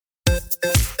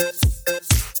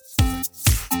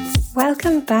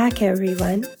Welcome back,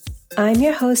 everyone. I'm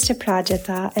your host,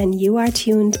 Aprajita, and you are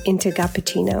tuned into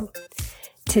Guppuccino.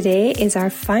 Today is our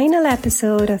final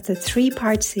episode of the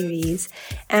 3-part series,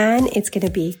 and it's going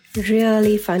to be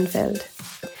really fun-filled.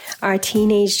 Our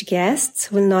teenage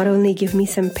guests will not only give me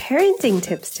some parenting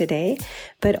tips today,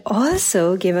 but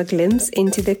also give a glimpse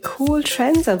into the cool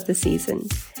trends of the season.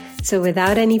 So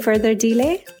without any further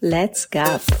delay, let's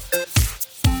gup.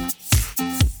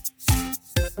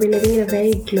 We're living in a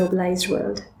very globalized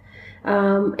world.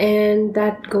 And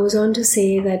that goes on to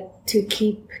say that to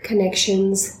keep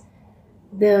connections,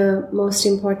 the most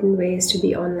important way is to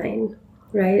be online,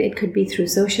 right? It could be through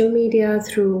social media,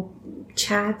 through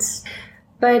chats.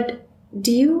 But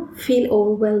do you feel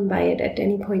overwhelmed by it at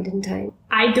any point in time?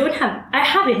 I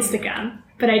have Instagram,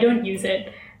 but I don't use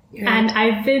it. Right. And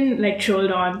I've been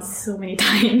trolled on so many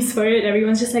times for it.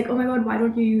 Everyone's just like, oh my God, why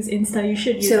don't you use Insta? You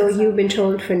should use Insta. So you've been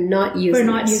trolled for not using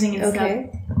Insta.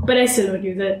 Okay. But I still don't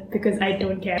use it because I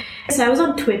don't care. So I was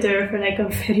on Twitter for a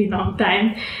very long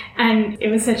time, and it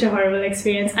was such a horrible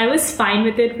experience. I was fine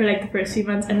with it for the first few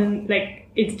months, and then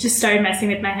it just started messing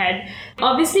with my head.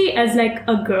 Obviously, as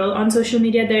a girl on social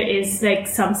media, there is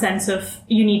some sense of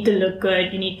you need to look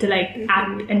good, you need to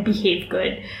act and behave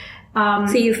good.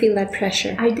 So you feel that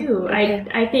pressure? I do. Okay.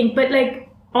 I think, but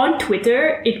on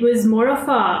Twitter, it was more of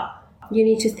a... You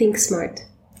need to think smart.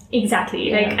 Exactly.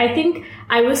 Yeah. I think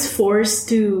I was forced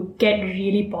to get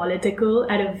really political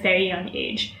at a very young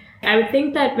age. I would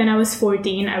think that when I was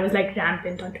 14, I was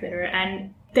rampant on Twitter,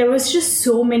 and there was just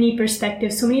so many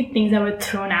perspectives, so many things that were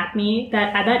thrown at me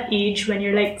that at that age when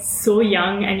you're so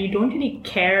young and you don't really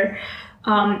care,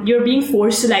 you're being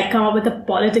forced to come up with a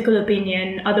political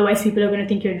opinion. Otherwise, people are going to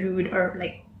think you're rude or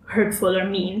hurtful or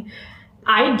mean.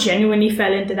 I genuinely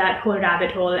fell into that whole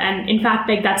rabbit hole, and in fact,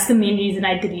 that's the main reason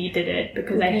I deleted it,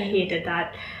 because I hated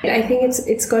that. I think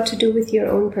it's got to do with your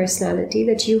own personality,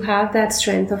 that you have that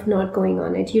strength of not going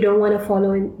on it. You don't want to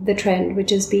follow in the trend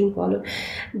which is being followed.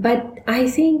 But I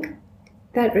think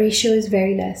that ratio is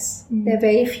very less. Mm-hmm. There are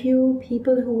very few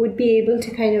people who would be able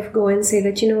to kind of go and say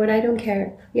that, you know what, I don't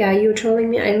care. Yeah, you're trolling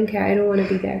me, I don't care, I don't want to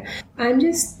be there. I'm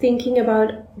just thinking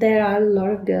about, there are a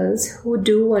lot of girls who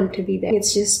do want to be there.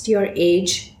 It's just your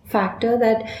age factor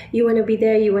that you want to be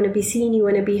there, you want to be seen, you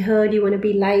want to be heard, you want to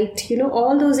be liked.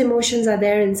 All those emotions are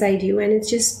there inside you, and it's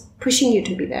just pushing you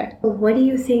to be there. What do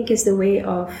you think is the way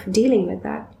of dealing with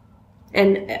that?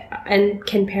 And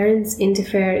can parents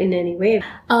interfere in any way?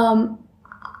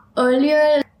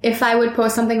 Earlier, if I would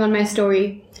post something on my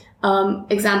story,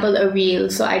 example, a reel,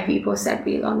 so I'd repost that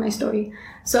reel on my story.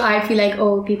 So I'd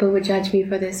feel people would judge me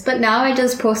for this. But now I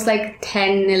just post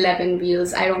 10, 11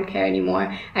 reels. I don't care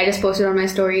anymore. I just post it on my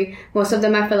story. Most of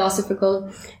them are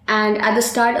philosophical. And at the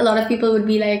start, a lot of people would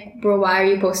be like, bro, why are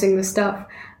you posting this stuff?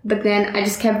 But then I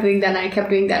just kept doing that, and I kept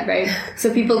doing that, right?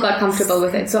 So people got comfortable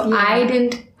with it. So yeah.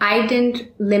 I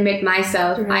didn't limit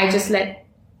myself. Right. I just let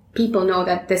people know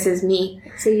that this is me.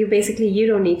 So you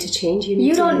don't need to change. You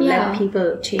need to let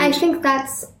people change. I think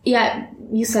that's,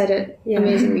 you said it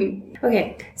amazingly.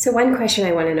 Okay, so one question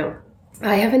I want to know.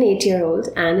 I have an 8-year-old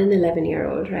and an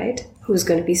 11-year-old, right? Who's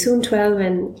going to be soon 12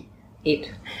 and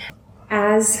 8.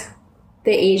 As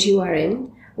the age you are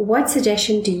in, what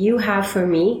suggestion do you have for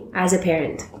me as a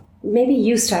parent? Maybe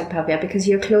you start, Bhavya, because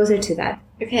you're closer to that.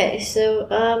 Okay,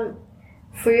 so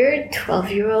for your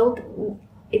 12-year-old,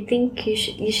 I think you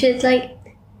should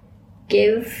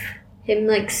give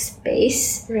him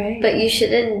space, right? But you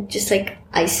shouldn't just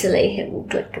isolate him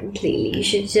completely. You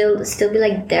should still be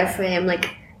there for him.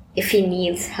 If he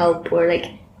needs help or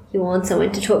he wants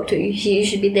someone to talk to, you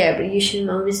should be there. But you shouldn't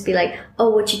always be oh,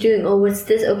 what you doing? Oh, what's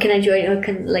this? Oh, can I join? Or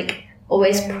can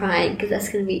always prying, because that's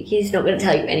gonna be, he's not gonna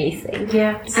tell you anything.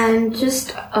 Yeah, and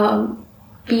just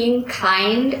being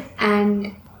kind,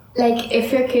 and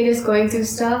if your kid is going through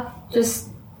stuff, just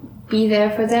be there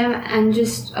for them, and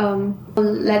just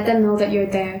let them know that you're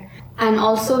there. And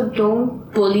also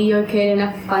don't bully your kid in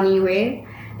a funny way.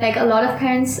 A lot of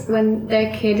parents, when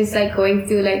their kid is going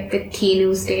through the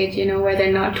teen stage, where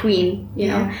they're not tween, you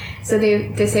know, so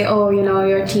they say, oh,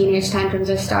 your teenage tantrums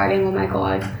are starting, oh my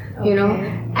God, you know.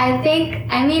 I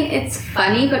mean, it's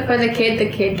funny, but for the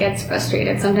kid gets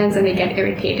frustrated sometimes, and they get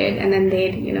irritated, and then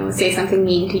they, say something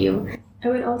mean to you. I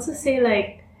would also say,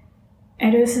 I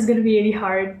know this is going to be really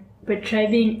hard, but try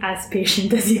being as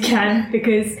patient as you can,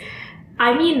 because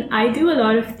I do a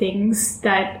lot of things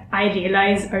that I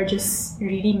realize are just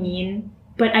really mean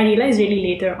But I realized really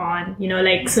later on,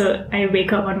 like, so I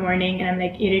wake up one morning and I'm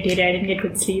like irritated, I didn't get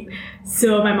good sleep.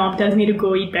 So my mom tells me to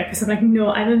go eat breakfast. I'm like, no,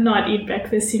 I will not eat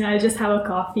breakfast. I'll just have a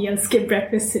coffee. I'll skip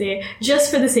breakfast today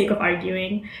just for the sake of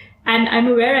arguing. And I'm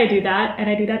aware I do that, and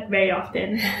I do that very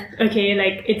often. Okay,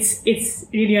 like it's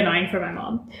really annoying for my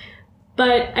mom.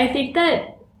 But I think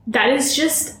that is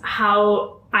just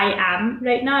how I am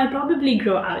right now. I'll probably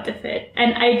grow out of it.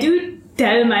 And I do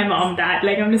tell my mom that.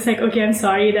 Like, I'm just like, okay, I'm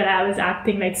sorry that I was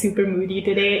acting like super moody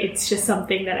today. It's just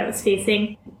something that I was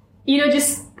facing.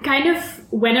 Just kind of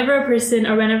whenever a person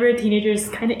or whenever a teenager is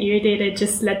kind of irritated,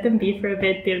 just let them be for a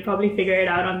bit. They'll probably figure it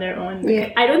out on their own.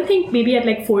 Yeah. I don't think maybe at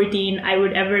like 14 I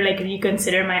would ever like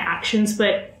reconsider my actions,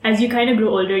 but as you kind of grow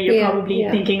older, you're probably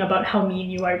thinking about how mean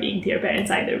you are being to your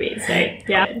parents either ways, right?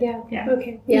 Yeah.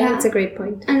 Okay. Yeah, that's a great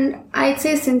point. And I'd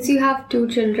say since you have 2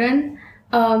 children,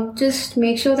 just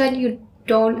make sure that you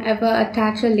don't ever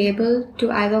attach a label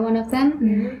to either one of them.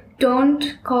 Mm-hmm.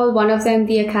 Don't call one of them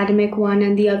the academic one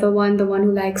and the other one the one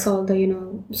who likes all the,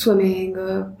 swimming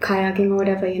or kayaking or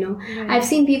whatever, I've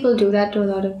seen people do that to a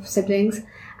lot of siblings.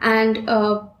 And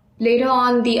later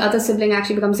on, the other sibling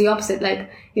actually becomes the opposite,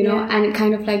 like, and it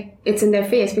kind of like it's in their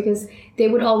face because they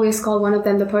would always call one of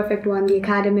them the perfect one, the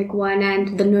academic one,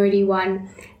 and the nerdy one.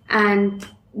 And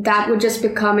that would just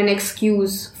become an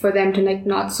excuse for them to like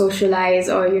not socialize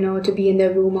or, to be in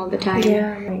their room all the time.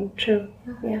 Yeah, right. True.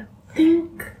 Yeah. I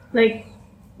think like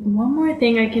one more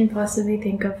thing I can possibly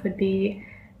think of would be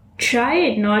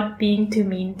try not being too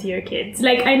mean to your kids.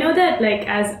 Like, I know that like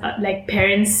as like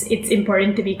parents, it's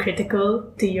important to be critical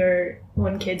to your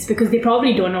own kids because they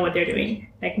probably don't know what they're doing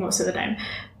like most of the time.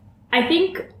 I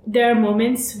think there are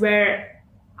moments where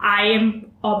I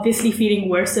am obviously feeling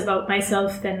worse about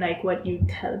myself than like what you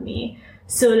tell me.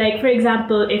 So like, for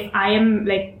example, if I'm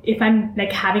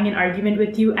like having an argument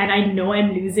with you and I know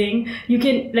I'm losing, you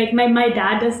can like, my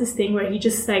dad does this thing where he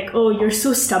just like, oh, you're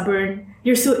so stubborn.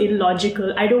 You're so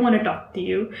illogical. I don't want to talk to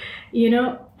you,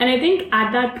 And I think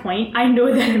at that point, I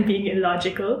know that I'm being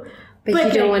illogical. But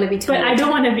you don't want to be told. But I don't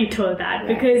want to be told that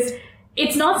because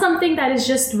it's not something that is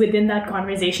just within that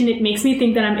conversation. It makes me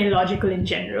think that I'm illogical in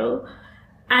general.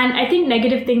 And I think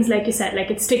negative things, like you said, like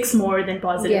it sticks more than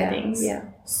positive things. Yeah.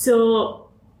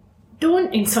 So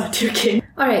don't insult your kid.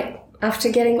 All right. After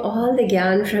getting all the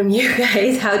gyan from you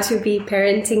guys, how to be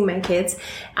parenting my kids,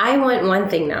 I want one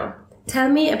thing now. Tell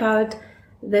me about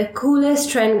the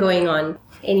coolest trend going on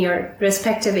in your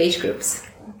respective age groups.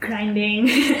 Grinding,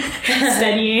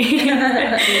 studying.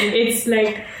 It's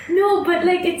like, no, but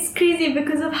like it's crazy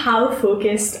because of how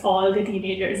focused all the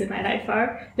teenagers in my life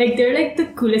are. Like they're like the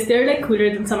coolest. They're like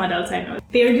cooler than some adults I know.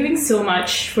 They're doing so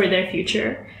much for their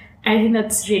future. I think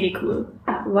that's really cool.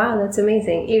 Wow, that's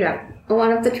amazing. Ira.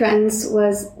 One of the trends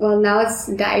was, well, now it's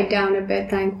died down a bit,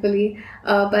 thankfully.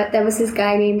 But there was this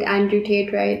guy named Andrew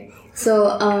Tate, right?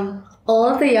 So,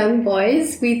 all the young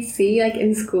boys we'd see, like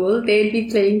in school, they'd be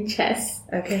playing chess.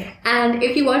 Okay. And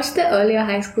if you watch the earlier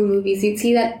high school movies, you'd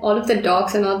see that all of the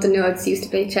dogs and all the nerds used to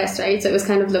play chess, right? So it was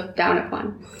kind of looked down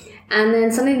upon. And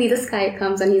then suddenly this guy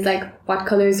comes and he's like, what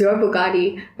color is your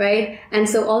Bugatti, right? And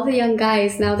so all the young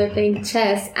guys, now they're playing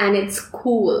chess and it's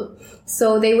cool.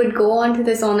 So they would go onto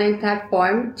this online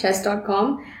platform,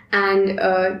 chess.com,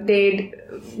 and they'd,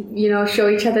 show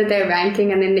each other their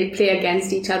ranking and then they'd play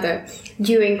against each other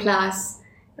during class.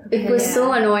 It was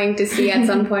so annoying to see at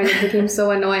some point. It became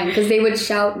so annoying because they would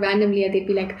shout randomly and they'd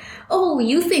be like, oh,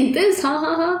 you think this, ha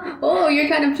ha ha. Oh, you're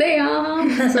trying to play, ha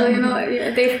ha. So,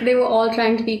 they were all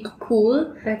trying to be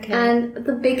cool. Okay. And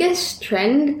the biggest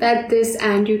trend that this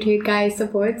Andrew Tate guy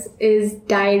supports is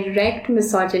direct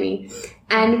misogyny.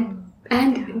 And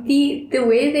the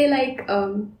way they like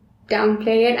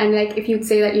downplay it, and like if you'd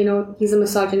say that, he's a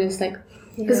misogynist, like,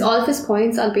 because all of his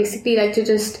points are basically like to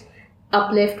just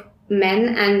uplift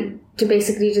men and to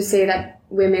basically just say that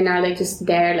women are like just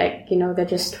there, like, they're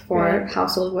just for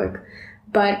household work.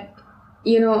 But,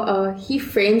 he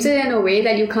frames it in a way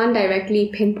that you can't directly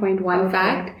pinpoint one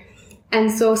fact. And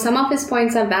so some of his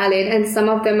points are valid and some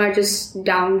of them are just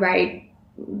downright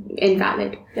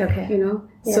invalid. Okay.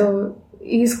 So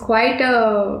he's quite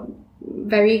a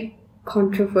very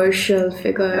controversial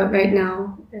figure right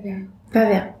now.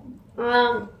 Bhavya.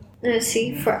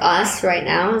 See, for us right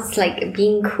now, it's like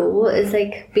being cool is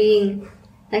like being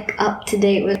like up to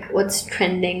date with what's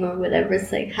trending or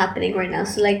whatever's like happening right now.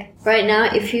 So like right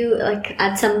now, if you like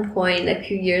at some point a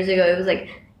few years ago, it was like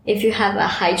if you have a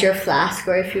Hydro Flask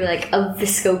or if you're like a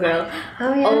Visco girl,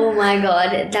 oh my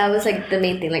god, that was like the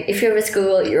main thing. Like if you're a Visco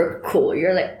girl, you're cool.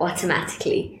 You're like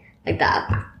automatically like that.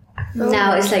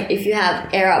 Now it's like if you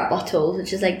have air up bottles,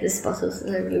 which is like this bottles is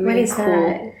like really, really cool.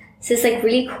 That? So it's like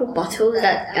really cool bottles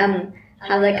that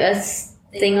have like a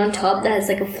thing on top that has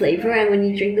like a flavor, and when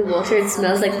you drink the water it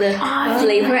smells like the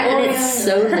flavor, and it's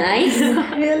so nice.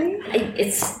 Really?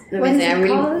 It's What is amazing. it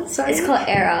called? Sorry? It's called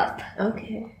Air Up.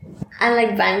 Okay. And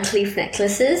like Van Cleef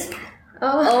necklaces.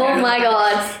 Oh my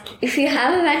god. If you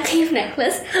have a Van Cleef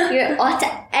necklace,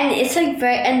 and it's like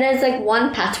and there's like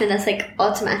one pattern that's like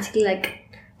automatically like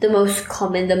the most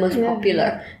common, the most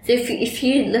popular. So if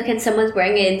you look and someone's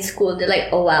wearing it in school, they're like,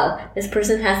 oh wow, this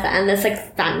person has that, and that's like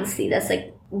fancy. That's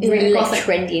like really like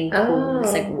trendy and cool.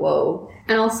 It's like whoa.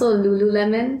 And also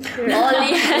Lululemon.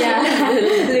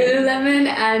 Lululemon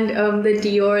and the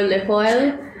Dior lip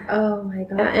oil. Oh my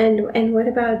god. And what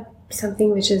about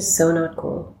something which is so not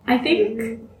cool? I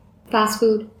think Fast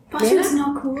food. fast food's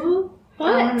not cool. I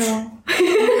don't know.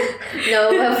 No,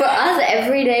 but for us,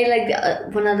 every day,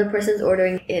 like one other person's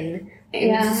ordering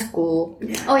into school.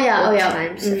 Oh yeah.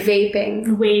 Times. Vaping.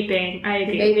 Vaping, I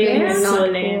agree. Vaping is so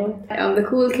not lame. cool. The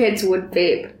cool kids would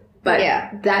vape, but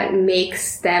that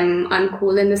makes them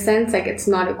uncool in the sense like it's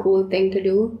not a cool thing to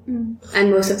do,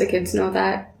 and most of the kids know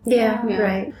that. Yeah,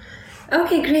 right.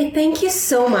 Okay, great. Thank you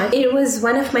so much. It was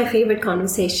one of my favorite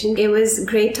conversations. It was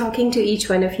great talking to each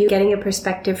one of you, getting a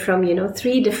perspective from,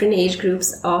 3 different age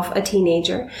groups of a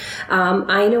teenager.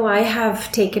 I know I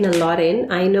have taken a lot in.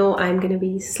 I know I'm going to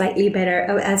be slightly better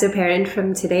as a parent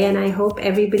from today, and I hope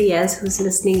everybody else who's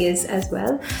listening is as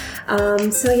well.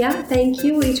 So yeah, thank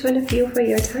you, each one of you, for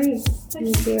your time.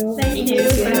 Thank you. Thank you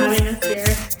for having us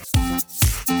here.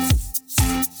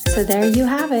 So there you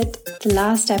have it, the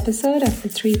last episode of the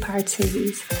 3-part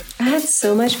series. I had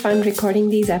so much fun recording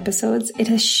these episodes. It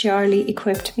has surely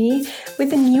equipped me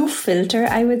with a new filter,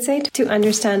 I would say, to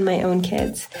understand my own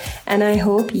kids. And I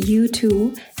hope you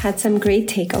too had some great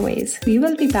takeaways. We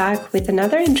will be back with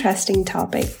another interesting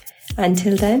topic.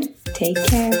 Until then, take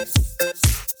care.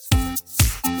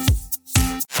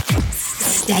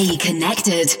 Stay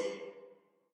connected.